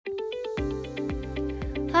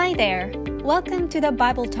Hi there! Welcome to the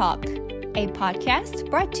Bible Talk, a podcast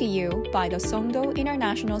brought to you by the Songdo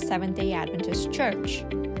International Seventh-day Adventist Church.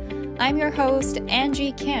 I'm your host,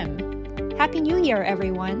 Angie Kim. Happy New Year,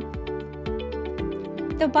 everyone!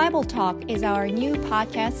 The Bible Talk is our new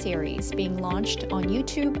podcast series being launched on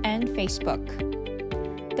YouTube and Facebook.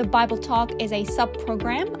 The Bible Talk is a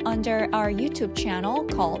sub-program under our YouTube channel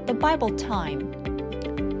called The Bible Time.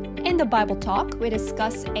 In the Bible Talk, we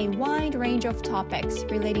discuss a wide range of topics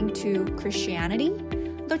relating to Christianity,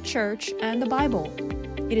 the church, and the Bible.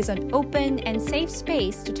 It is an open and safe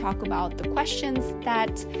space to talk about the questions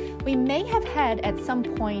that we may have had at some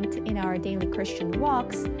point in our daily Christian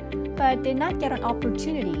walks, but did not get an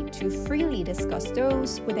opportunity to freely discuss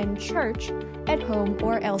those within church, at home,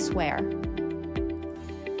 or elsewhere.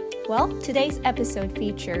 Well, today's episode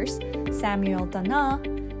features Samuel Dana,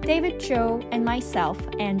 David Cho, and myself,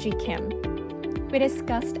 Angie Kim. We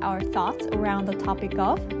discussed our thoughts around the topic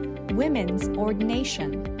of women's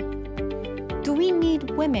ordination. Do we need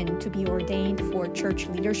women to be ordained for church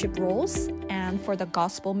leadership roles and for the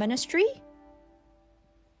gospel ministry?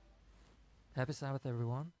 Happy Sabbath,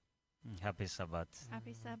 everyone. Happy Sabbath.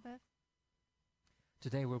 Happy Sabbath.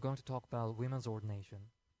 Today we're going to talk about women's ordination.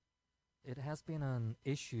 It has been an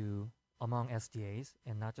issue among SDAs,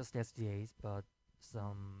 and not just SDAs, but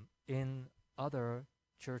some in other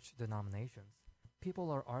church denominations.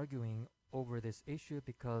 People are arguing over this issue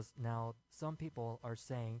because now some people are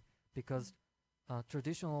saying because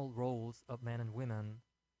traditional roles of men and women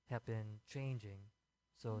have been changing,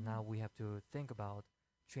 so now we have to think about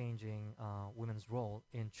changing women's role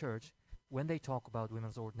in church. When they talk about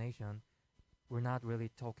women's ordination, we're not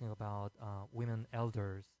really talking about women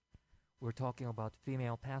elders. We're talking about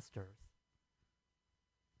female pastors.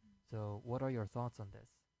 So what are your thoughts on this?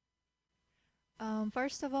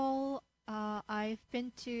 First of all, I've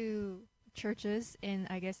been to churches in,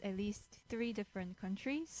 I guess, at least 3 different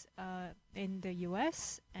countries, in the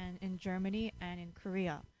US and in Germany and in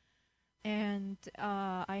Korea. And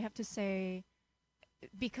I have to say,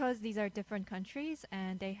 because these are different countries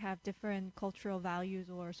and they have different cultural values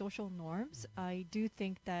or social norms, I do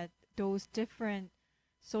think that those different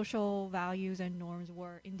social values and norms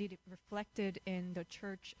were indeed reflected in the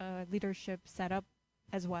church leadership setup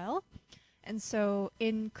as well. And so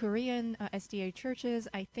in Korean SDA churches,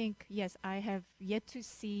 I think, yes, I have yet to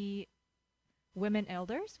see women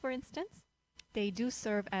elders, for instance. They do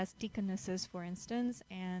serve as deaconesses, for instance,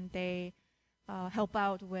 and they help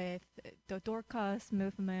out with the Dorcas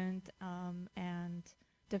movement and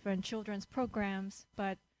different children's programs,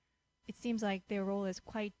 but it seems like their role is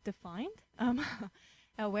quite defined.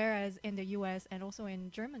 Whereas in the US and also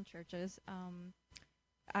in German churches,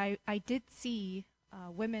 I did see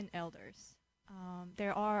women elders.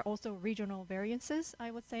 There are also regional variances,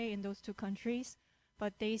 I would say, in those 2 countries,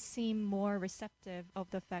 but they seem more receptive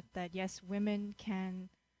of the fact that, yes, women can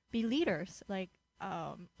be leaders, like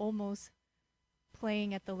almost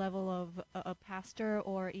playing at the level of a pastor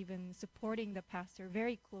or even supporting the pastor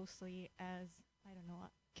very closely as, I don't know,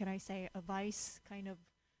 can I say a vice kind of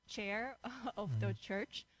chair of the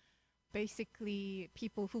church, basically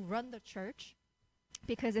people who run the church,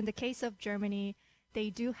 because in the case of Germany, they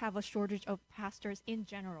do have a shortage of pastors in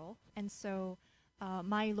general, and so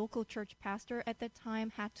my local church pastor at the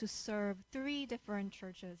time had to serve 3 different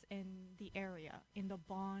churches in the area, in the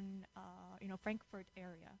Bonn, Frankfurt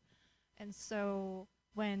area. And so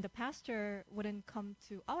when the pastor wouldn't come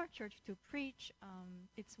to our church to preach,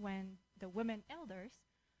 it's when the women elders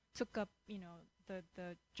took up,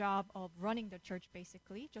 the job of running the church,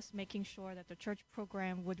 basically, just making sure that the church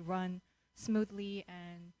program would run smoothly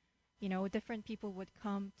and, different people would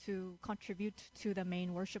come to contribute to the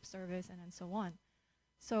main worship service and so on.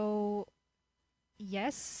 So,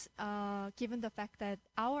 yes, given the fact that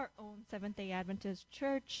our own Seventh-day Adventist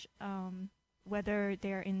church, whether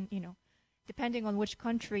they're in, depending on which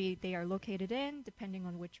country they are located in, depending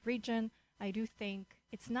on which region, I do think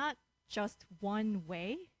it's not just one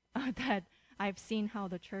way that I've seen how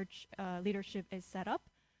the church leadership is set up,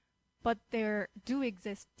 but there do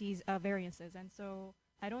exist these variances. And so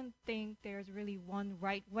I don't think there's really one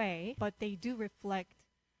right way, but they do reflect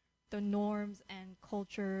the norms and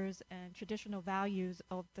cultures and traditional values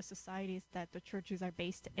of the societies that the churches are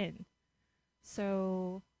based in.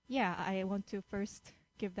 So yeah, I want to first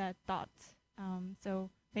give that thought.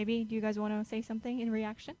 So maybe do you guys want to say something in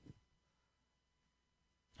reaction?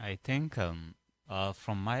 I think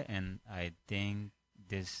from my end, I think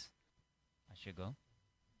this... I should go?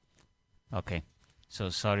 Okay. So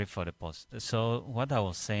sorry for the pause. So what I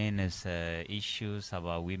was saying is issues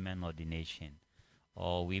about women ordination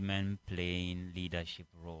or women playing leadership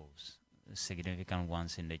roles. significant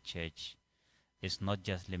ones in the church is not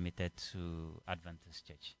just limited to Adventist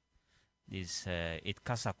church. It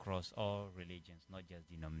cuts across all religions, not just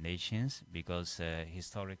denominations, because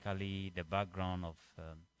historically the background of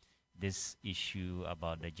this issue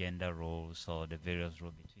about the gender roles or the various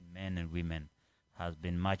roles between men and women has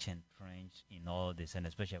been much entrenched in all this, and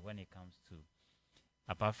especially when it comes to,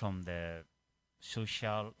 apart from the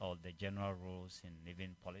social or the general roles in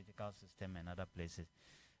even political system and other places,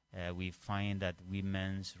 we find that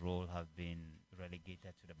women's role have been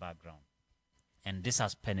relegated to the background. And this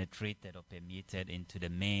has penetrated or permeated into the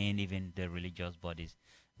main, even the religious bodies,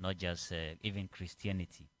 not just even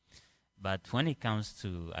Christianity. But when it comes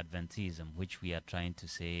to Adventism, which we are trying to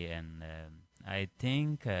say, and I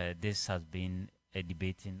think this has been a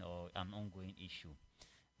debating or an ongoing issue.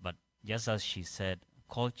 But just as she said,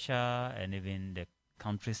 culture and even the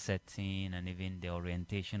country setting and even the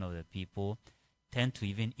orientation of the people tend to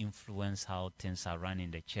even influence how things are run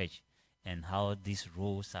in the church and how these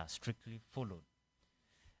roles are strictly followed.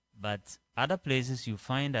 But other places you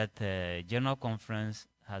find that General Conference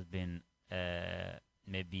has been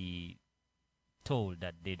maybe told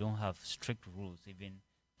that they don't have strict rules even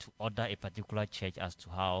to order a particular church as to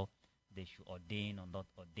how they should ordain or not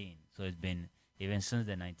ordain. So it's been even since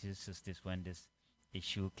the 1960s when this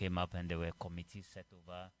issue came up and there were committees set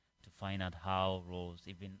over to find out how roles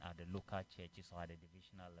even at the local churches or at the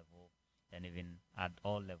divisional level and even at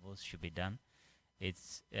all levels should be done.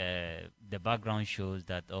 It's the background shows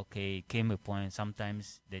that, okay, came a point,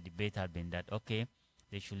 sometimes the debate had been that, okay,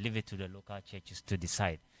 they should leave it to the local churches to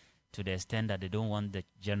decide, to the extent that they don't want the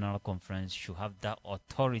General Conference should have that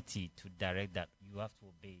authority to direct that you have to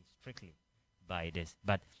obey strictly by this.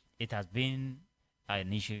 But it has been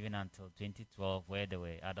an issue even until 2012 where there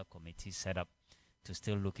were other committees set up to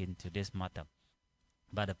still look into this matter.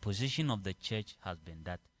 But the position of the church has been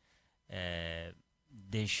that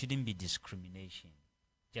there shouldn't be discrimination,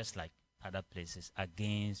 just like other places,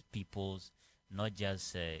 against people's, not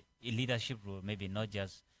just a leadership role, maybe not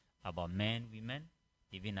just about men, women,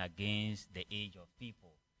 even against the age of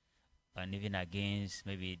people, and even against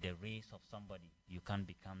maybe the race of somebody. You can't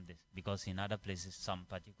become this, because in other places, some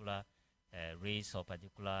particular race or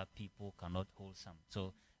particular people cannot hold some.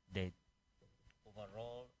 So the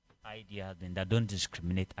overall idea has been that don't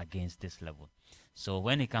discriminate against this level. So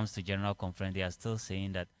when it comes to General Conference, they are still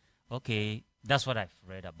saying that, okay, that's what I've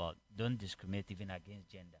read about. Don't discriminate even against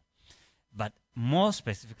gender. But more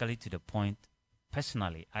specifically to the point,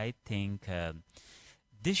 personally, I think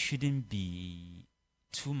this shouldn't be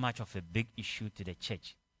too much of a big issue to the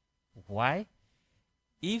church. Why?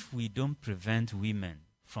 If we don't prevent women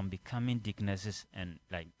from becoming deaconesses, and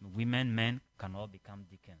like women, men can all become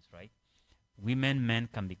deacons, right? Women, men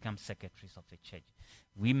can become secretaries of the church.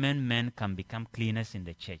 Women, men can become cleaners in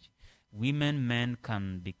the church. Women, men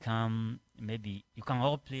can become, maybe, you can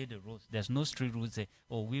all play the roles. There's no strict rules say,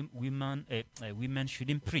 oh, women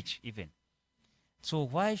shouldn't preach even. So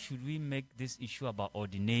why should we make this issue about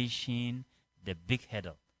ordination the big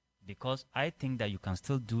header? Because I think that you can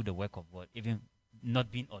still do the work of God, even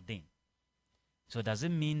not being ordained. So does it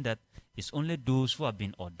mean that it's only those who have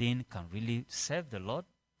been ordained can really serve the Lord?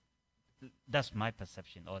 That's my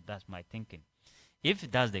perception, or that's my thinking.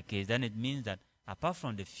 If that's the case, then it means that apart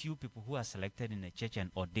from the few people who are selected in the church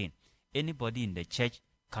and ordained, anybody in the church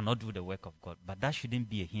cannot do the work of God. But that shouldn't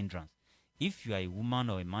be a hindrance. If you are a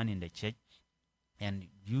woman or a man in the church and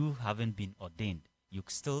you haven't been ordained, you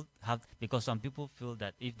still have, because some people feel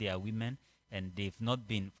that if they are women and they've not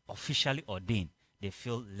been officially ordained, they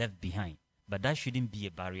feel left behind. But that shouldn't be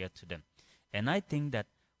a barrier to them. And I think that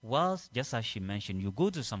whilst, just as she mentioned, you go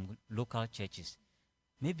to some local churches,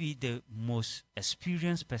 maybe the most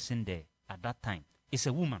experienced person there at that time is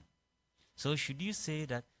a woman. So should you say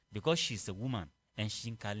that because she's a woman and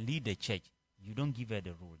she can lead the church, you don't give her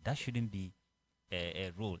the role? That shouldn't be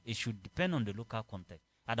a role. It should depend on the local context.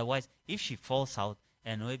 Otherwise, if she falls out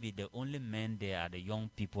and maybe the only men there are the young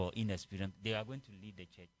people or inexperienced, they are going to lead the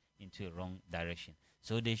church into a wrong direction.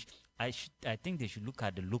 So I think they should look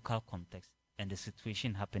at the local context and the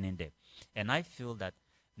situation happening there. And I feel that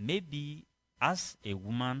maybe as a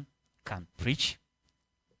woman can preach,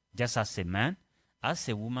 just as a man, as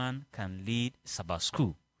a woman can lead Sabbath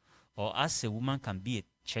school, or as a woman can be a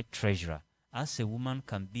church treasurer, as a woman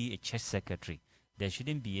can be a church secretary, there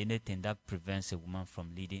shouldn't be anything that prevents a woman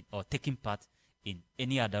from leading or taking part in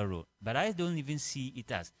any other role. But I don't even see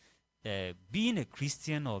it as being a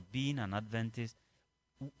Christian or being an Adventist.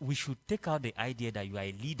 We should take out the idea that you are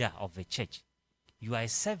a leader of a church. You are a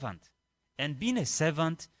servant. And being a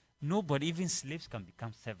servant, nobody, even slaves, can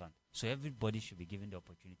become servant. So everybody should be given the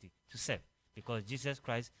opportunity to serve. Because Jesus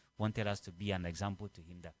Christ wanted us to be an example to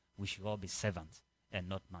him that we should all be servants and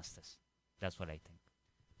not masters. That's what I think.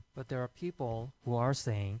 But there are people who are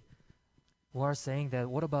saying that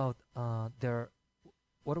what about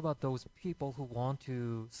those people who want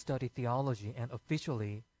to study theology and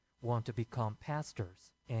officially want to become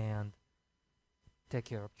pastors and take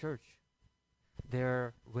care of church?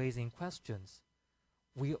 They're raising questions.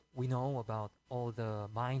 We know about all the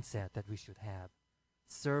mindset that we should have,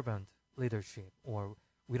 servant leadership, or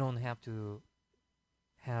we don't have to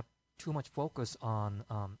have too much focus on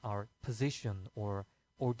our position or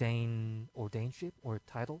ordainship or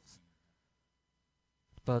titles.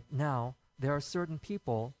 But now there are certain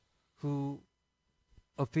people who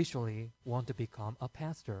officially want to become a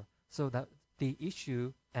pastor, so that the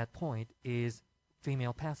issue at point is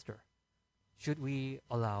female pastor. Should we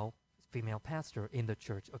allow female pastor in the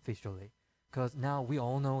church officially? Because now we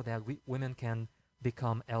all know that women can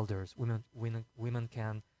become elders. Women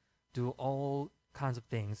can do all kinds of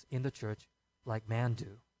things in the church like men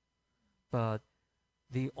do. But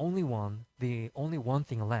the only one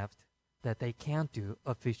thing left that they can't do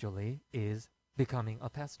officially is becoming a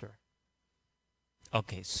pastor.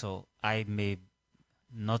 Okay, so I may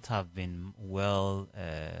not have been well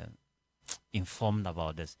informed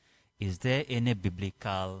about this. Is there any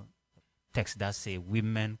biblical text that say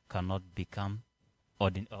women cannot become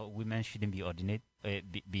women shouldn't be ordinate,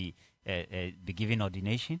 be given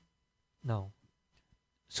ordination? No.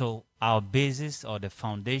 So our basis or the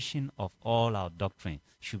foundation of all our doctrine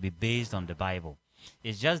should be based on the Bible.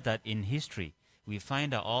 It's just that in history, we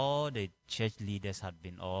find that all the church leaders had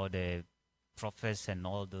been, all the prophets and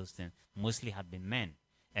all those things, mostly had been men.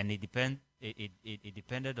 And it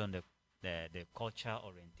depended on the culture,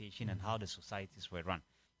 orientation, and how the societies were run.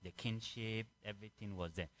 The kinship, everything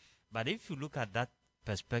was there. But if you look at that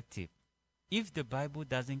perspective, if the Bible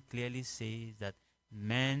doesn't clearly say that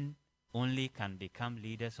men only can become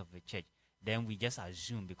leaders of the church, then we just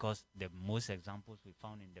assume, because the most examples we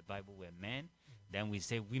found in the Bible were men, then we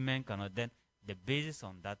say women cannot. Then the basis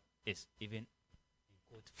on that is even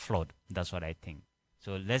flawed. That's what I think.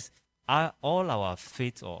 So all our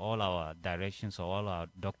faith or all our directions or all our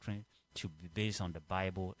doctrine should be based on the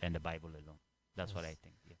Bible and the Bible alone. That's what I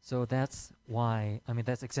think. Yeah. So that's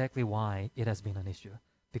exactly why it has been an issue.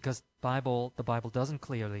 Because the Bible doesn't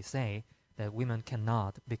clearly say that women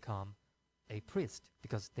cannot become a priest,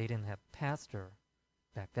 because they didn't have pastor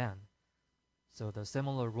back then. So the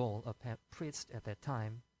similar role of priest at that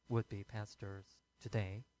time would be pastors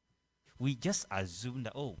today. We just assume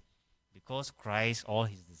that, because Christ, all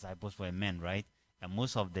his disciples were men, right? And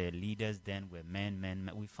most of the leaders then were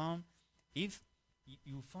men. We found, if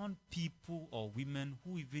you found people or women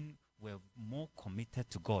who even were more committed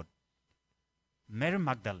to God. Mary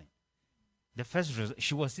Magdalene,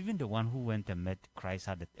 she was even the one who went and met Christ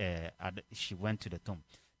she went to the tomb.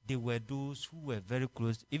 They were those who were very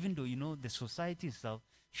close, even though, the society itself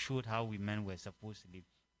showed how women were supposed to live.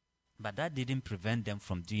 But that didn't prevent them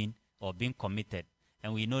from doing or being committed.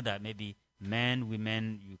 And we know that maybe men,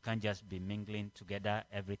 women, you can't just be mingling together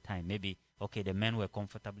every time. Maybe, the men were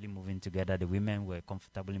comfortably moving together, the women were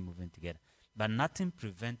comfortably moving together. But nothing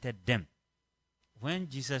prevented them. When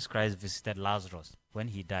Jesus Christ visited Lazarus, when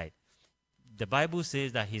he died, the Bible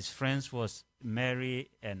says that his friends was Mary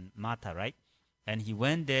and Martha, right? And he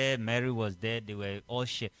went there, Mary was there, they were all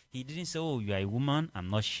sharing. He didn't say, you are a woman, I'm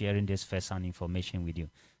not sharing this first-hand information with you.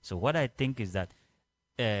 So what I think is that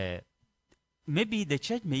maybe the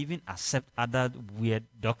church may even accept other weird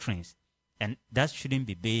doctrines. And that shouldn't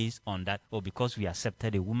be based on that, because we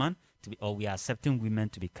accepted a woman, or we are accepting women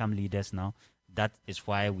to become leaders now. That is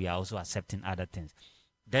why we are also accepting other things.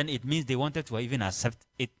 Then it means they wanted to even accept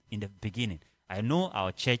it in the beginning. I know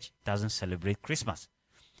our church doesn't celebrate Christmas,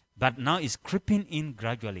 but now it's creeping in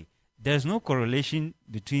gradually. There's no correlation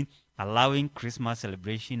between allowing Christmas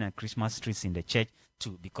celebration and Christmas trees in the church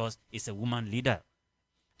too, because it's a woman leader.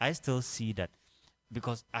 I still see that,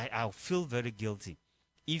 because I feel very guilty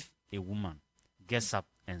if a woman gets up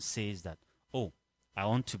and says that, I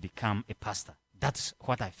want to become a pastor. That's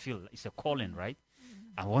what I feel. It's a calling, right?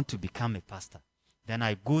 I want to become a pastor. Then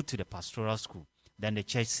I go to the pastoral school. Then the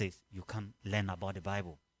church says, you can't learn about the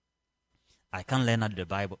Bible. I can't learn about the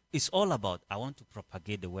Bible. It's all about, I want to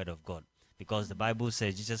propagate the word of God. Because the Bible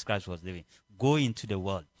says Jesus Christ was living. Go into the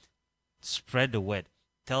world. Spread the word.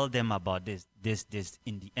 Tell them about this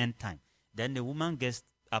in the end time. Then the woman gets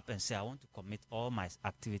up and says, I want to commit all my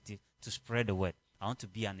activities to spread the word. I want to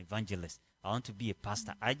be an evangelist. I want to be a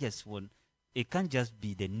pastor. It can't just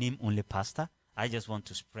be the name only pastor. I just want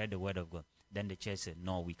to spread the word of God. Then the church said,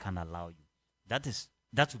 no, we can't allow you. That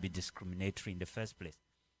would be discriminatory in the first place.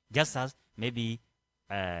 Just as maybe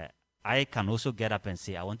I can also get up and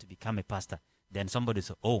say, I want to become a pastor. Then somebody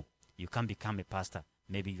say, oh, you can't become a pastor.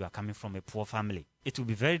 Maybe you are coming from a poor family. It will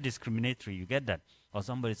be very discriminatory. You get that? Or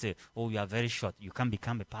somebody say, oh, you are very short. You can't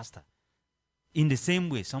become a pastor. In the same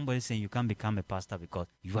way, somebody saying you can't become a pastor because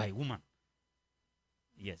you are a woman.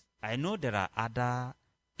 Yes. I know there are other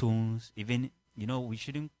tones. Even, we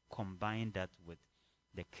shouldn't combine that with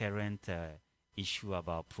the current issue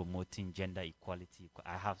about promoting gender equality.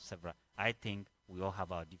 I have several. I think we all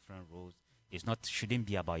have our different roles. Shouldn't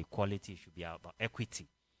be about equality. It should be about equity.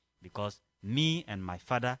 Because me and my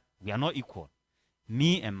father, we are not equal.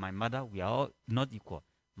 Me and my mother, we are all not equal.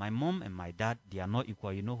 My mom and my dad, they are not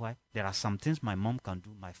equal. You know why? There are some things my mom can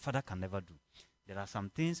do, my father can never do. There are some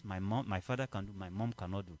things my father can do, my mom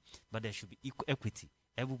cannot do. But there should be equity.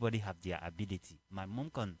 Everybody have their ability. My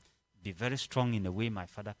mom can be very strong in a way my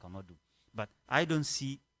father cannot do. But I don't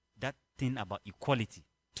see that thing about equality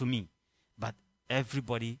to me. But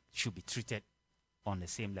everybody should be treated on the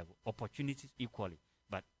same level. Opportunities equally.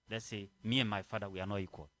 But let's say me and my father, we are not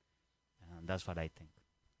equal. That's what I think.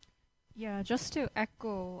 Yeah, just to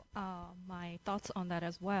echo my thoughts on that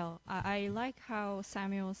as well. I like how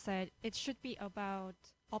Samuel said it should be about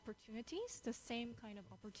opportunities, the same kind of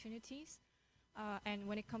opportunities. And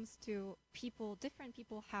when it comes to different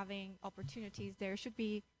people having opportunities, there should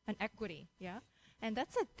be an equity, yeah? And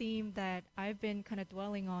that's a theme that I've been kind of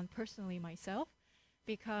dwelling on personally myself,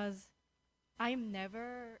 because I'm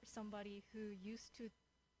never somebody who used to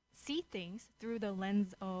see things through the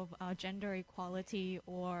lens of gender equality,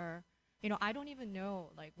 or I don't even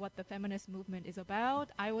know like what the feminist movement is about.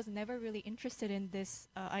 I was never really interested in this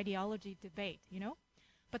ideology debate,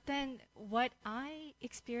 But then what I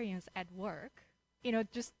experience at work,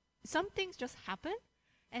 just some things just happen,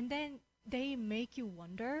 and then they make you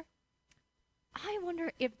wonder. I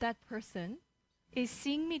wonder if that person is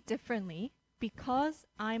seeing me differently because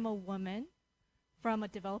I'm a woman from a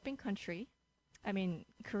developing country. I mean,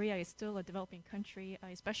 Korea is still a developing country,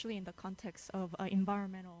 especially in the context of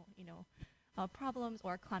environmental, problems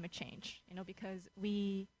or climate change, because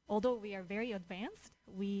although we are very advanced,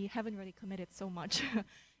 we haven't really committed so much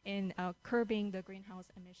in curbing the greenhouse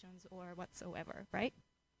emissions or whatsoever, right?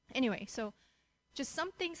 Anyway, so just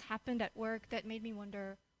some things happened at work that made me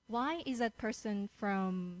wonder, why is that person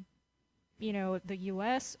from, the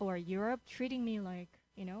US or Europe treating me like,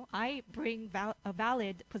 I bring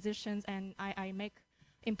valid positions and I make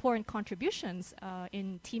important contributions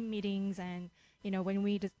in team meetings and, when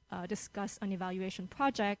we discuss an evaluation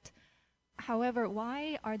project. However,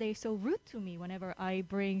 why are they so rude to me whenever I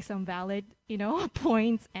bring some valid,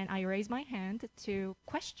 points and I raise my hand to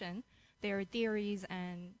question their theories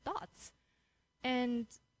and thoughts? And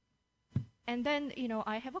then,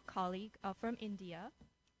 I have a colleague from India,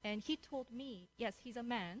 and he told me, yes, he's a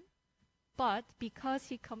man, but because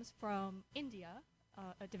he comes from India,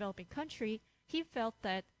 a developing country, he felt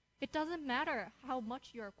that it doesn't matter how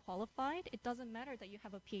much you're qualified. It doesn't matter that you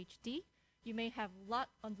have a PhD. You may have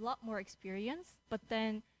a lot more experience, but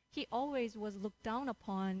then he always was looked down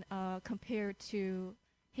upon compared to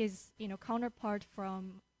his counterpart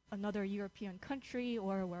from another European country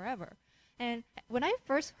or wherever. And when I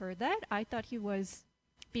first heard that, I thought he was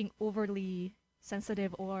being overly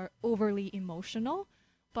sensitive or overly emotional,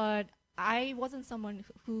 but I wasn't someone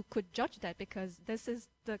who could judge that, because this is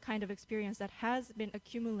the kind of experience that has been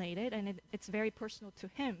accumulated, and it's very personal to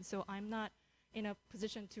him. So I'm not in a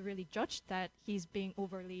position to really judge that he's being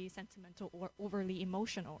overly sentimental or overly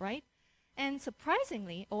emotional, right? And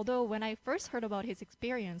surprisingly, although when I first heard about his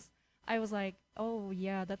experience, I was like, oh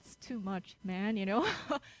yeah, that's too much, man,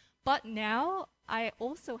 But now I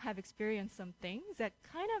also have experienced some things that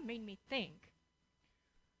kind of made me think.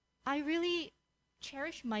 I really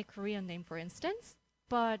cherish my Korean name, for instance,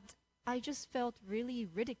 but I just felt really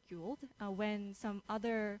ridiculed when some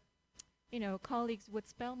other, colleagues would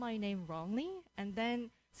spell my name wrongly, and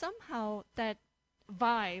then somehow that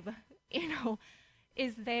vibe,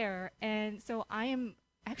 is there. And so I am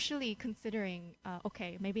actually considering,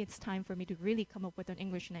 okay, maybe it's time for me to really come up with an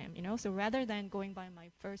English name, So rather than going by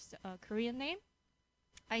my first Korean name,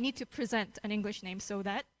 I need to present an English name so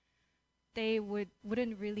that they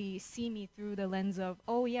wouldn't really see me through the lens of,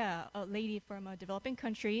 oh yeah, a lady from a developing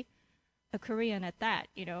country, a Korean at that,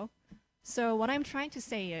 So what I'm trying to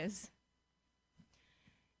say is,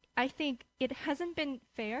 I think it hasn't been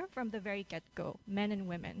fair from the very get-go, men and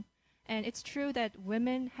women. And it's true that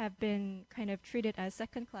women have been kind of treated as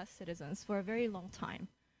second-class citizens for a very long time.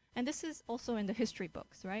 And this is also in the history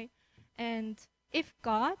books, right? And if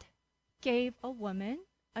God gave a woman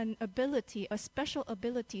an ability, a special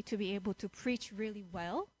ability to be able to preach really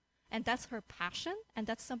well, and that's her passion, and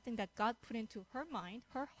that's something that God put into her mind,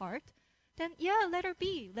 her heart, then yeah, let her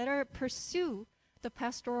be. Let her pursue the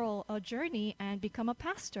pastoral journey and become a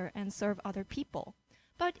pastor and serve other people.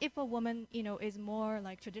 But if a woman, is more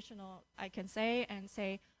like traditional, I can say, and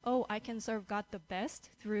say, oh, I can serve God the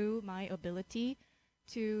best through my ability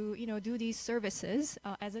to, do these services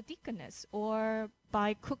as a deaconess, or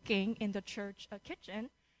by cooking in the church kitchen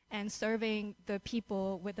and serving the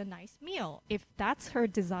people with a nice meal. If that's her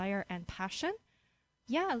desire and passion,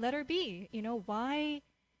 yeah, let her be. Why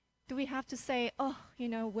do we have to say, oh,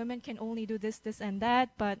 women can only do this, this, and that,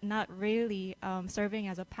 but not really serving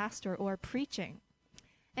as a pastor or preaching?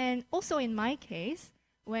 And also in my case,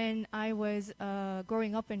 when I was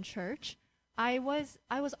growing up in church, I was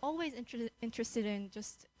always interested in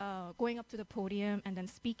just going up to the podium and then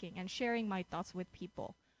speaking and sharing my thoughts with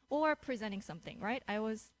people, or presenting something, right?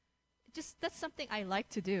 That's something I like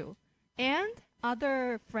to do. And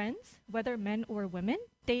other friends, whether men or women,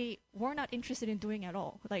 they were not interested in doing at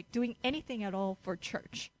all, like doing anything at all for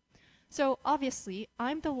church. So obviously,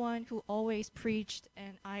 I'm the one who always preached,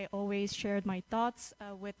 and I always shared my thoughts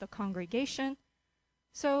with the congregation.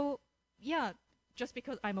 So yeah, just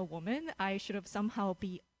because I'm a woman, I should have somehow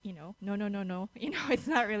be, no, it's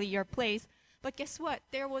not really your place. But guess what?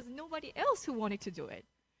 There was nobody else who wanted to do it.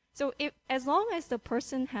 So as long as the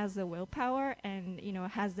person has the willpower and,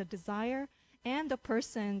 has the desire, and the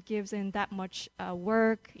person gives in that much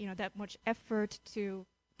work, that much effort to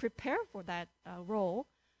prepare for that role,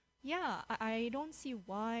 yeah, I don't see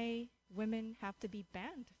why women have to be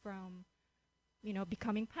banned from,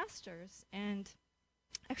 becoming pastors. And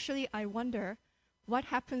actually, I wonder what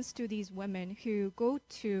happens to these women who go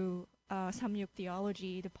to Samyuk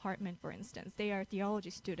Theology Department, for instance. They are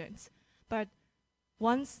theology students, but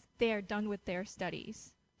once they are done with their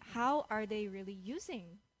studies, how are they really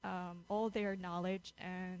using all their knowledge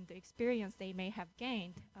and the experience they may have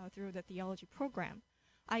gained through the theology program?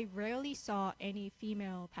 I rarely saw any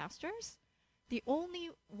female pastors. The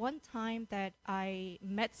only one time that I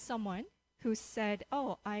met someone who said,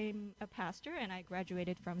 oh, I'm a pastor and I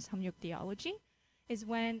graduated from Samyuk Theology, is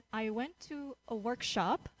when I went to a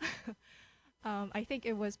workshop. I think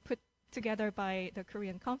it was put together by the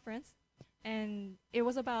Korean conference, and it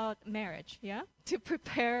was about marriage, to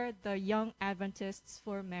prepare the young Adventists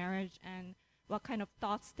for marriage and what kind of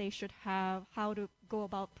thoughts they should have, how to go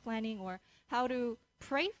about planning, or how to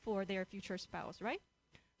pray for their future spouse, right?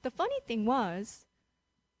 The funny thing was,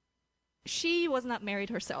 she was not married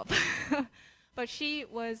herself, but she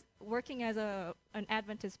was working as an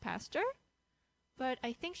Adventist pastor. But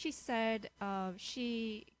I think she said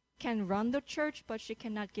she can run the church, but she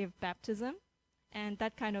cannot give baptism. And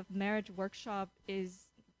that kind of marriage workshop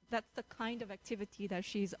that's the kind of activity that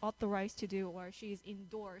she's authorized to do, or she's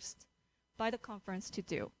endorsed by the conference to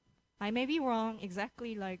do. I may be wrong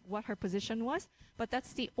exactly like what her position was, but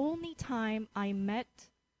that's the only time I met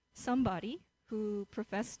somebody who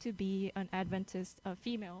professed to be an Adventist, a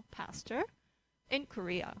female pastor in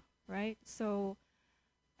Korea, right? So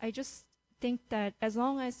I just think that as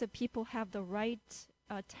long as the people have the right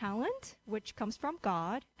talent, which comes from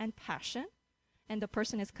God, and passion, and the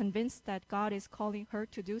person is convinced that God is calling her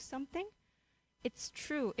to do something, it's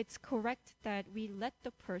true, it's correct that we let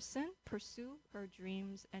the person pursue her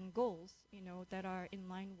dreams and goals, that are in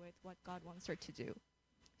line with what God wants her to do.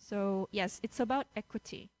 So yes, it's about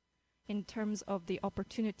equity in terms of the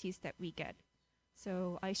opportunities that we get.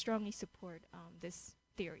 So I strongly support this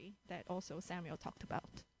theory that also Samuel talked about.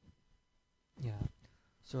 Yeah.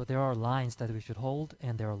 So there are lines that we should hold,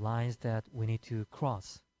 and there are lines that we need to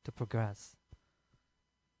cross to progress.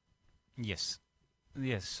 Yes.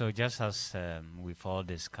 So just as we've all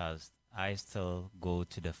discussed, I still go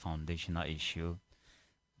to the foundational issue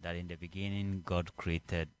that in the beginning God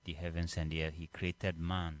created the heavens and the earth. He created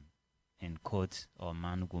man, in quotes, or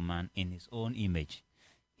man, woman, in his own image.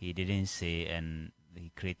 He didn't say, and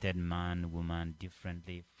he created man, woman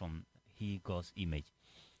differently from God's image.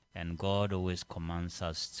 And God always commands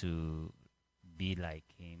us to be like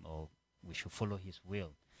him, or we should follow his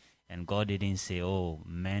will. And God didn't say, oh,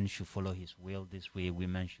 men should follow his will this way,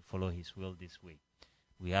 women should follow his will this way.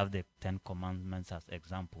 We have the 10 commandments as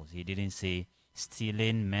examples. He didn't say,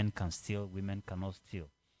 stealing, men can steal, women cannot steal.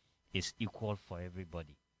 It's equal for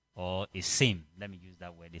everybody. Or it's same. Let me use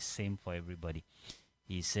that word. It's same for everybody.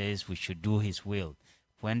 He says we should do his will.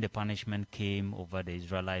 When the punishment came over the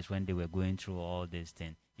Israelites, when they were going through all these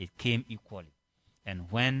things, it came equally. And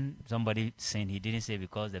when somebody sinned, he didn't say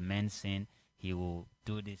because the men sinned, he will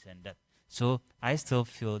do this and that. So I still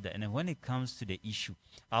feel that, and when it comes to the issue,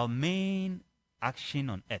 our main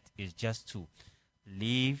action on earth is just to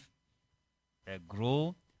live,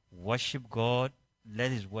 grow, worship God,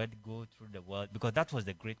 let his word go through the world, because that was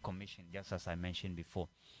the Great Commission, just as I mentioned before.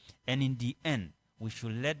 And in the end, we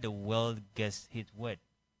should let the world guess his word.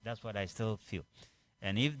 That's what I still feel.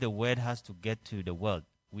 And if the word has to get to the world,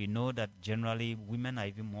 we know that generally women are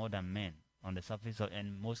even more than men on the surface of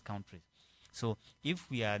in most countries. So if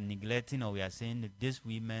we are neglecting, or we are saying that these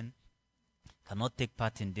women cannot take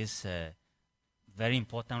part in this very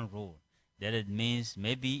important role, then it means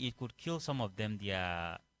maybe it could kill some of them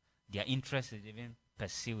their interest is even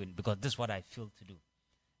pursuing, because this is what I feel to do.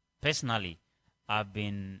 Personally,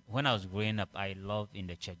 when I was growing up, I loved in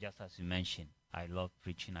the church, just as you mentioned. I love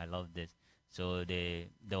preaching, I love this. So there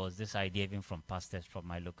was this idea even from pastors from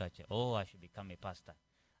my local church, oh, I should become a pastor.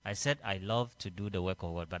 I said I love to do the work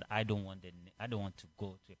of God, but I don't want to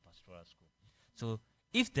go to a pastoral school. So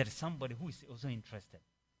if there is somebody who is also interested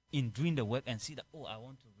in doing the work and see that, oh, I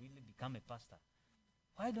want to really become a pastor,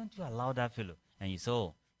 why don't you allow that fellow? And you say,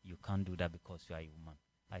 oh, you can't do that because you are a woman.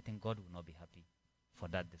 I think God will not be happy for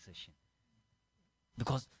that decision.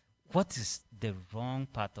 Because what is the wrong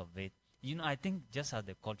part of it? You know, I think just as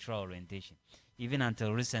the cultural orientation, even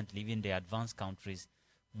until recently, even the advanced countries,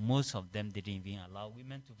 most of them didn't even allow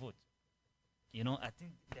women to vote. You know, I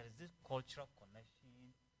think there is this cultural connection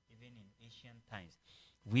even in ancient times.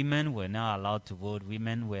 Women were not allowed to vote.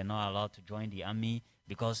 Women were not allowed to join the army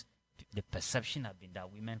because the perception had been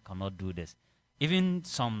that women cannot do this. Even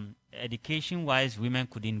some education-wise, women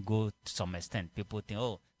couldn't go to some extent. People think,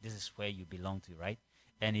 oh, this is where you belong to, right?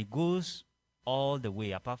 And it goes all the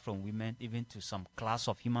way, apart from women, even to some class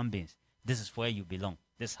of human beings. This is where you belong.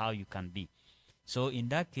 This is how you can be. So in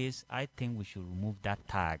that case, I think we should remove that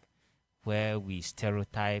tag where we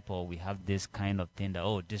stereotype, or we have this kind of thing that,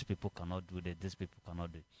 oh, these people cannot do this, these people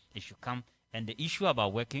cannot do it. It should come. And the issue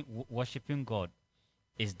about worshiping God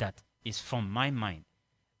is that it's from my mind.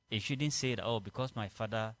 It shouldn't say that, oh, because my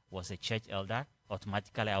father was a church elder,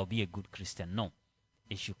 automatically I'll be a good Christian. No.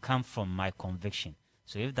 It should come from my conviction.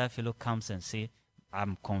 So if that fellow comes and say,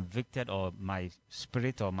 I'm convicted, or my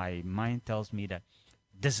spirit or my mind tells me that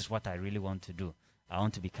this is what I really want to do. I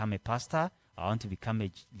want to become a pastor. I want to become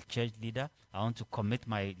a church leader. I want to commit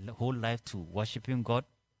my whole life to worshiping God.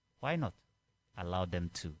 Why not allow them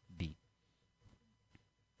to be?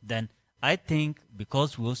 Then I think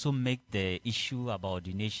because we also make the issue about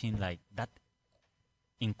ordination like that,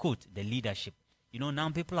 in quote, the leadership. You know, now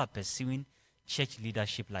people are pursuing church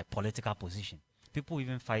leadership like political position. People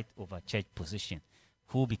even fight over church position.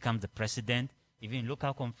 Who becomes the president? Even in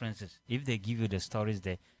local conferences, if they give you the stories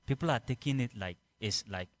there, people are taking it like it's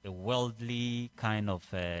like a worldly kind of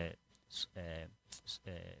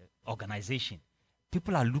organization.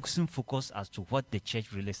 People are losing focus as to what the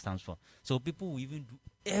church really stands for. So people will even do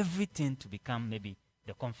everything to become maybe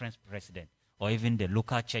the conference president or even the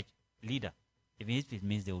local church leader, even if it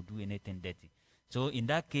means they will do anything dirty. So in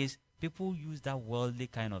that case, people use that worldly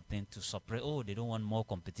kind of thing to suppress, oh, they don't want more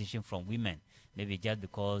competition from women. Maybe just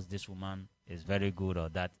because this woman is very good or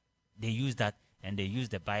that. They use that, and they use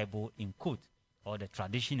the Bible in quote or the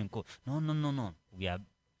tradition in quote. No. We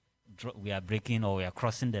are breaking, or we are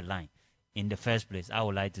crossing the line. In the first place, I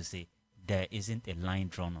would like to say there isn't a line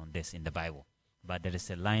drawn on this in the Bible. But there is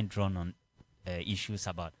a line drawn on issues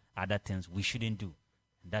about other things we shouldn't do.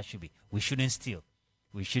 That should be, we shouldn't steal.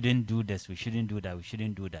 We shouldn't do this. We shouldn't do that. We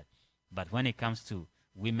shouldn't do that. But when it comes to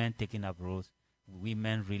women taking up roles,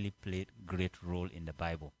 women really played great role in the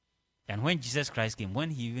Bible. And when Jesus Christ came, when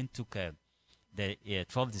he even took the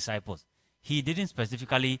 12 disciples, he didn't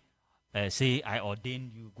specifically say, I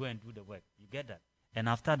ordain you, go and do the work. You get that? And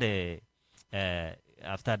after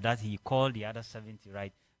that, he called the other 70,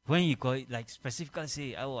 right? When he called, like specifically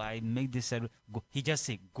say, oh, I make this, go. He just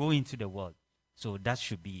said, go into the world. So that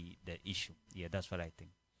should be the issue. Yeah, that's what I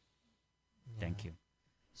think. Yeah. Thank you.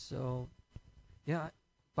 So, yeah,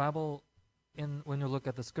 Bible, when you look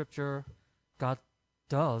at the scripture, God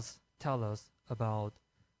does tell us about,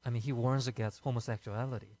 he warns against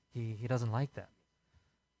homosexuality. He doesn't like that.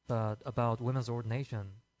 But about women's ordination,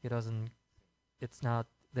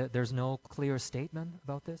 there's no clear statement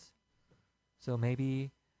about this. So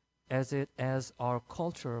maybe as our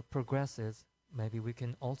culture progresses, maybe we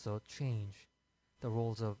can also change the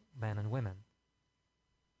roles of men and women.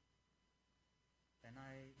 And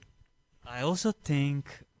I also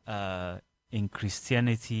think in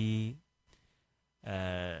Christianity,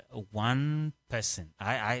 one person,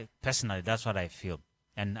 I personally, that's what I feel,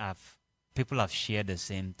 and people have shared the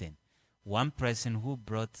same thing. One person who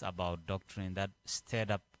brought about doctrine that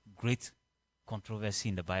stirred up great controversy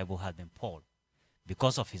in the Bible has been Paul,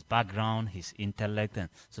 because of his background, his intellect, and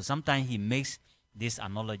so sometimes he makes this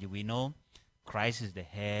analogy. We know Christ is the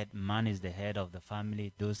head, man is the head of the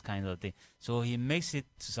family, those kinds of things. So he makes it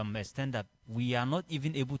to some extent that we are not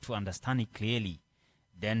even able to understand it clearly.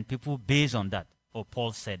 Then people base on that, oh,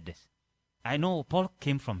 Paul said this. I know Paul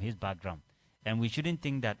came from his background, and we shouldn't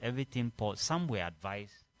think that everything Paul, some were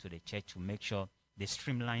advised to the church to make sure they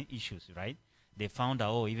streamline issues, right? They found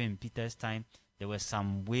out, oh, even in Peter's time, there were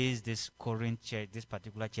some ways this Corinth church, this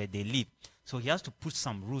particular church, they live. So he has to put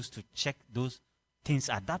some rules to check those things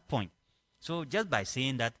at that point. So just by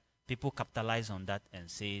saying that, people capitalize on that and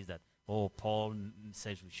say that, oh, Paul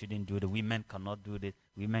says we shouldn't do the women cannot do this,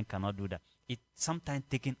 women cannot do that. It's sometimes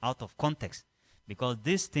taken out of context, because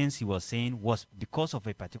these things he was saying was because of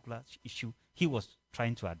a particular issue he was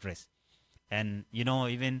trying to address. And, you know,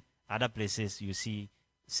 even other places you see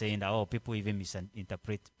saying that, oh, people even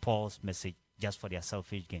misinterpret Paul's message just for their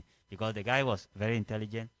selfish gain. Because the guy was very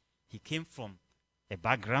intelligent. He came from a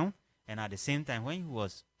background, and at the same time, when he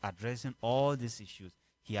was addressing all these issues,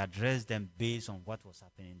 he addressed them based on what was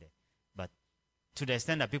happening there. But to the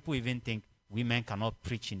extent that people even think women cannot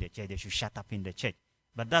preach in the church, they should shut up in the church.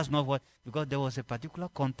 But that's not what, because there was a particular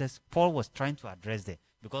context Paul was trying to address there,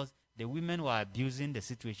 because the women were abusing the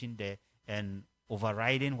situation there and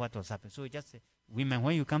overriding what was happening. So he just said, women,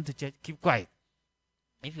 when you come to church, keep quiet.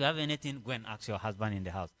 If you have anything, go and ask your husband in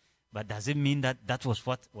the house. But does it mean that that was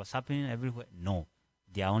what was happening everywhere? No.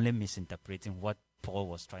 They are only misinterpreting what Paul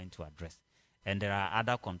was trying to address. And there are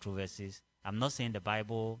other controversies. I'm not saying the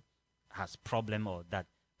Bible has problem or that,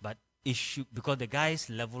 but it should, because the guy's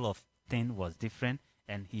level of thing was different,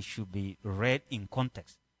 and he should be read in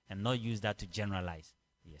context and not use that to generalize.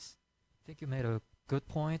 Yes. I think you made a good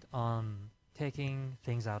point on taking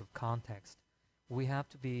things out of context. We have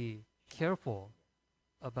to be careful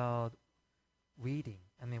about reading.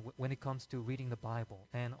 I mean, when it comes to reading the Bible,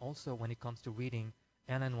 and also when it comes to reading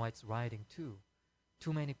Ellen White's writing too.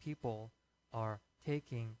 Too many people are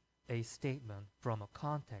taking a statement from a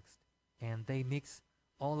context, and they mix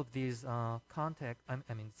all of these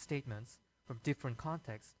statements from different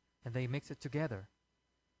contexts, and they mix it together.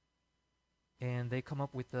 And they come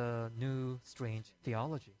up with a new strange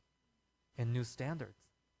theology and new standards.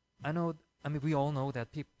 We all know that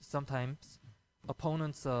sometimes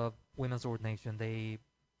opponents of women's ordination, they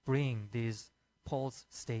bring these Paul's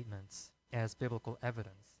statements as biblical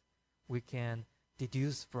evidence. We can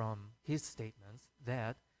deduce from his statements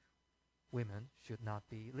that women should not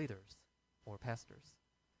be leaders or pastors.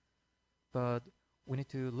 But we need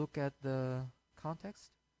to look at the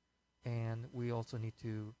context, and we also need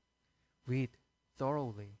to read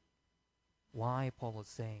thoroughly why Paul was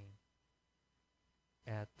saying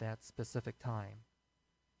at that specific time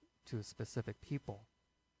to specific people.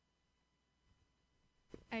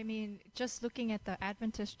 I mean, just looking at the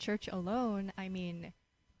Adventist church alone, I mean,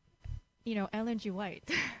 you know, Ellen G. White,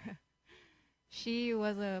 she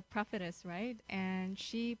was a prophetess, right? And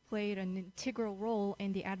she played an integral role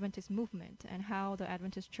in the Adventist movement and how the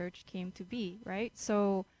Adventist church came to be, right?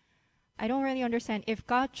 So I don't really understand, if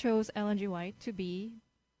God chose Ellen G. White to be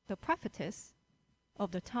the prophetess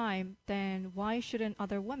of the time, then why shouldn't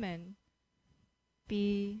other women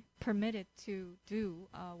be permitted to do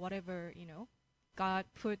whatever, you know, God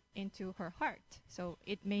put into her heart? So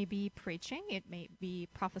it may be preaching, it may be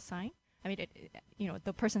prophesying. I mean,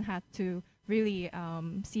 the person had to really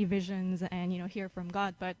see visions and, hear from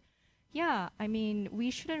God. But yeah, I mean,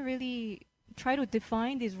 we shouldn't really try to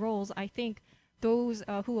define these roles. I think those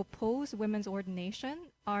who oppose women's ordination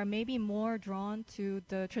are maybe more drawn to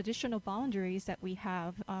the traditional boundaries that we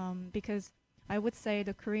have, because I would say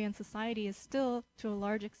the Korean society is still, to a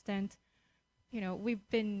large extent, we've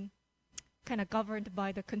been kind of governed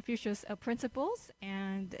by the Confucius principles,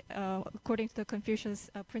 and according to the Confucius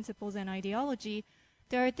principles and ideology,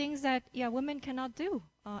 there are things that women cannot do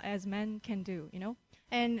as men can do.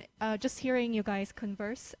 And just hearing you guys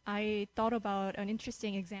converse, I thought about an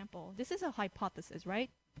interesting example. This is a hypothesis, right?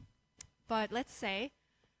 But let's say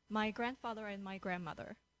my grandfather and my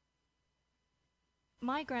grandmother.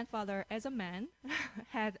 My grandfather, as a man,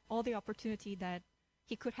 had all the opportunity that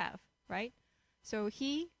he could have, right? So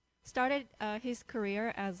he started his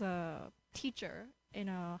career as a teacher in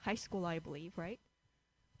a high school, I believe, right?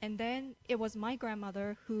 And then it was my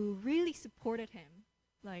grandmother who really supported him,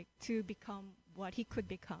 like, to become what he could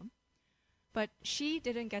become. But she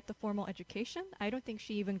didn't get the formal education. I don't think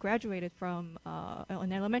she even graduated from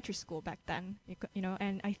an elementary school back then,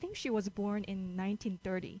 and I think she was born in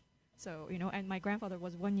 1930. So, and my grandfather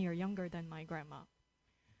was 1 year younger than my grandma.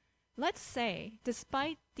 Let's say,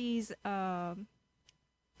 despite these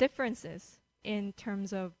differences in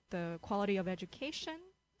terms of the quality of education,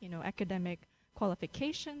 academic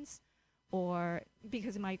qualifications, or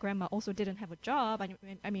because my grandma also didn't have a job.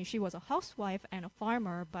 I mean, she was a housewife and a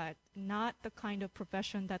farmer, but not the kind of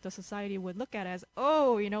profession that the society would look at as,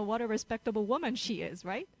 oh, you know, what a respectable woman she is,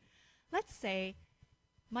 right? Let's say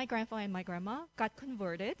my grandpa and my grandma got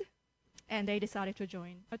converted and they decided to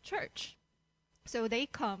join a church. So they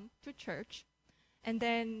come to church, and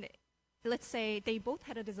then let's say they both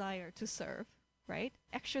had a desire to serve, right?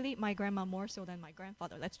 Actually, my grandma more so than my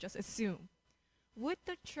grandfather, let's just assume. Would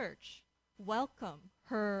the church welcome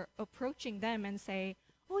her approaching them and say,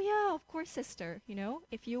 oh yeah, of course, sister, you know,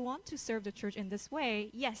 if you want to serve the church in this way,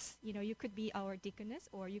 yes, you know, you could be our deaconess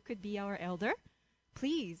or you could be our elder.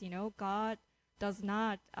 Please, you know, God does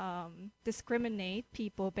not discriminate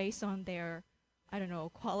people based on their, I don't know,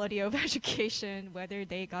 quality of education, whether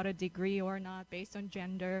they got a degree or not, based on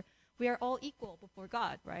gender. We are all equal before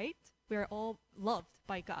God, right? We are all loved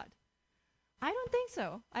by God. I don't think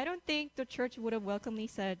so. I don't think the church would have welcomely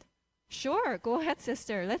said, sure, go ahead,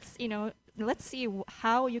 sister. Let's see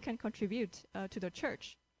how you can contribute to the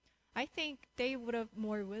church. I think they would have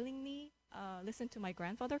more willingly listened to my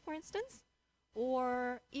grandfather, for instance,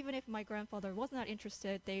 or even if my grandfather was not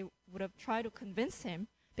interested, they would have tried to convince him,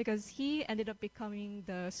 because he ended up becoming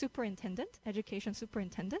the superintendent, education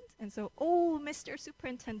superintendent. And so, oh, Mr.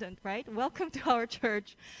 Superintendent, right? Welcome to our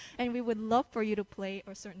church. And we would love for you to play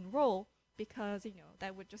a certain role, because, you know,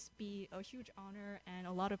 that would just be a huge honor and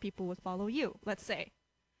a lot of people would follow you, let's say.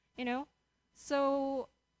 You know? So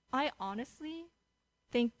I honestly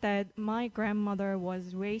think that my grandmother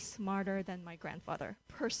was way smarter than my grandfather,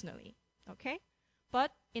 personally. Okay?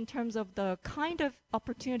 But in terms of the kind of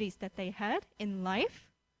opportunities that they had in life,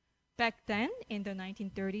 back then, in the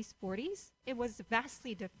 1930s, 40s, it was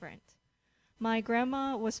vastly different. My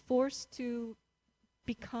grandma was forced to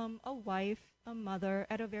become a wife, a mother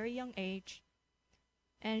at a very young age,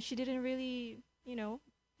 and she didn't really, you know,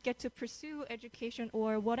 get to pursue education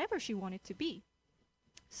or whatever she wanted to be.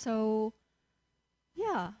 So,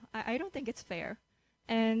 yeah, I don't think it's fair.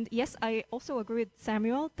 And yes, I also agree with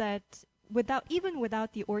Samuel that even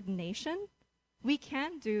without the ordination, we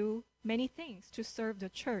can do many things to serve the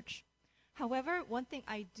church. However, one thing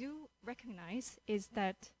I do recognize is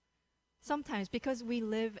that sometimes, because we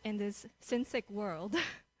live in this sin-sick world,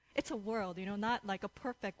 it's a world, you know, not like a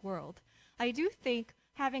perfect world. I do think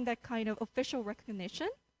having that kind of official recognition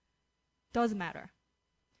does matter.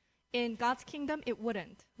 In God's kingdom, it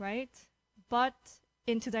wouldn't, right? But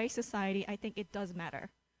in today's society, I think it does matter.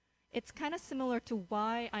 It's kind of similar to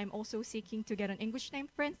why I'm also seeking to get an English name,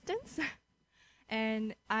 for instance.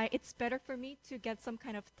 And it's better for me to get some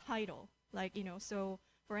kind of title. Like, you know, so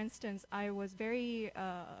for instance, I was very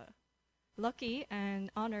lucky and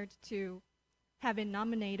honored to have been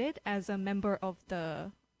nominated as a member of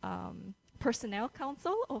the personnel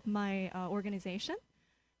council of my organization.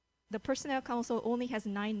 The personnel council only has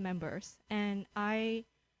 9 members, and I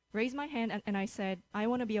raised my hand and I said, I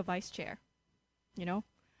want to be a vice chair. You know,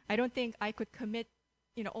 I don't think I could commit,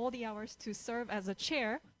 you know, all the hours to serve as a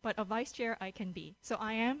chair, but a vice chair I can be. So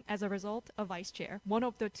I am, as a result, a vice chair, one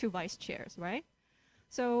of the 2 vice chairs, right?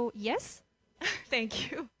 So yes, thank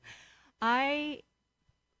you. I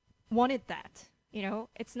wanted that. You know,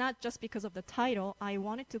 it's not just because of the title. I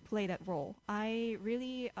wanted to play that role. I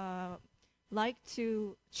really like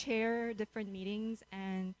to chair different meetings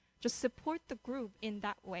and just support the group in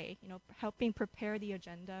that way, you know, helping prepare the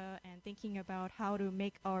agenda and thinking about how to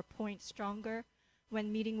make our point stronger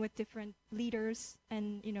when meeting with different leaders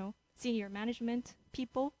and, you know, senior management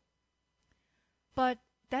people. But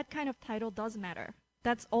that kind of title does matter.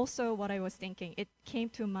 That's also what I was thinking. It came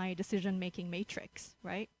to my decision-making matrix,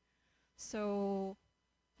 right? So,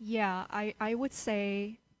 yeah, I would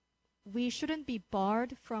say we shouldn't be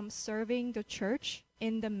barred from serving the church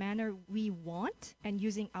in the manner we want and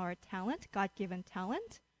using our talent, God-given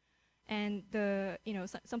talent. And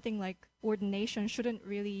something like ordination shouldn't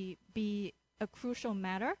really be a crucial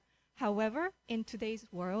matter. However, in today's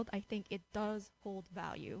world, I think it does hold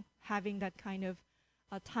value, having that kind of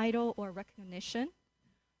a title or recognition.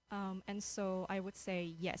 And so I would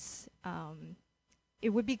say, yes, it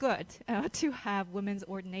would be good to have women's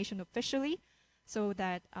ordination officially, so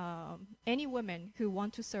that any women who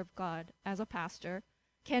want to serve God as a pastor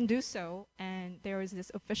can do so, and there is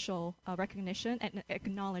this official recognition and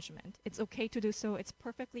acknowledgement. It's okay to do so. It's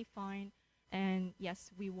perfectly fine. And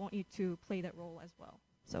yes, we want you to play that role as well.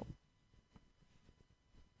 So,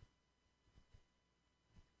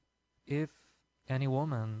 if any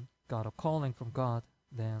woman got a calling from God,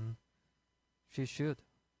 then she should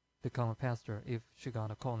become a pastor if she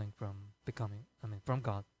got a calling from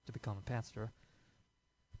God to become a pastor.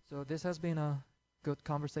 So this has been a good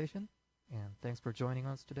conversation, and thanks for joining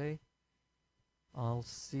us today. I'll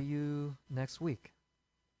see you next week.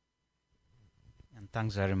 And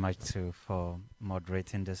thanks very much too for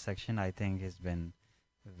moderating this section. I think it's been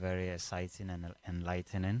very exciting and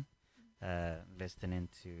enlightening listening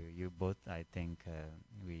to you both. I think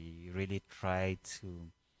we really try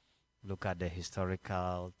to look at the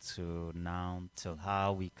historical to now to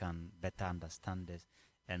how we can better understand this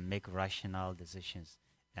and make rational decisions.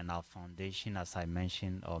 And our foundation, as I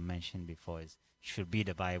mentioned before, should be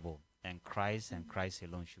the Bible, and Christ and Christ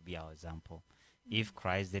alone should be our example. If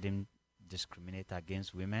Christ didn't discriminate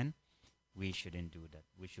against women, we shouldn't do that.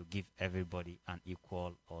 We should give everybody an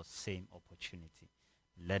equal or same opportunity.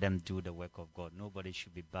 Let them do the work of God. Nobody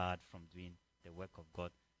should be barred from doing the work of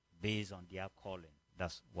God based on their calling.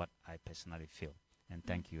 That's what I personally feel. And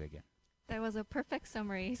thank you again. That was a perfect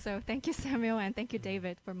summary. So thank you, Samuel, and thank you,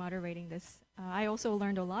 David, for moderating this. I also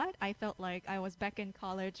learned a lot. I felt like I was back in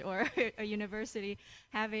college or a university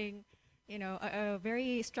having, a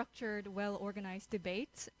very structured, well-organized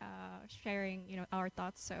debate, sharing, our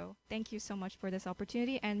thoughts. So thank you so much for this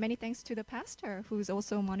opportunity. And many thanks to the pastor who's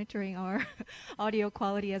also monitoring our audio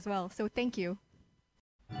quality as well. So thank you.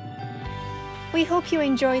 We hope you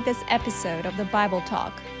enjoyed this episode of the Bible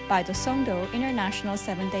Talk by the Songdo International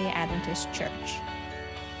Seventh-day Adventist Church.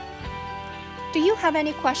 Do you have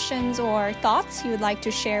any questions or thoughts you would like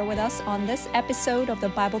to share with us on this episode of the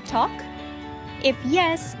Bible Talk? If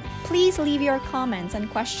yes, please leave your comments and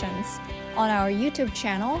questions on our YouTube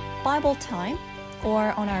channel, Bible Time,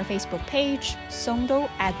 or on our Facebook page, Songdo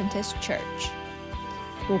Adventist Church.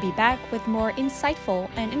 We'll be back with more insightful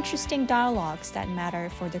and interesting dialogues that matter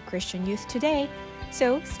for the Christian youth today,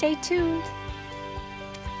 so stay tuned.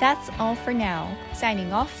 That's all for now.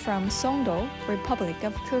 Signing off from Songdo, Republic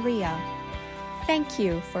of Korea. Thank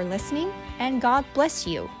you for listening, and God bless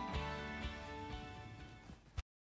you.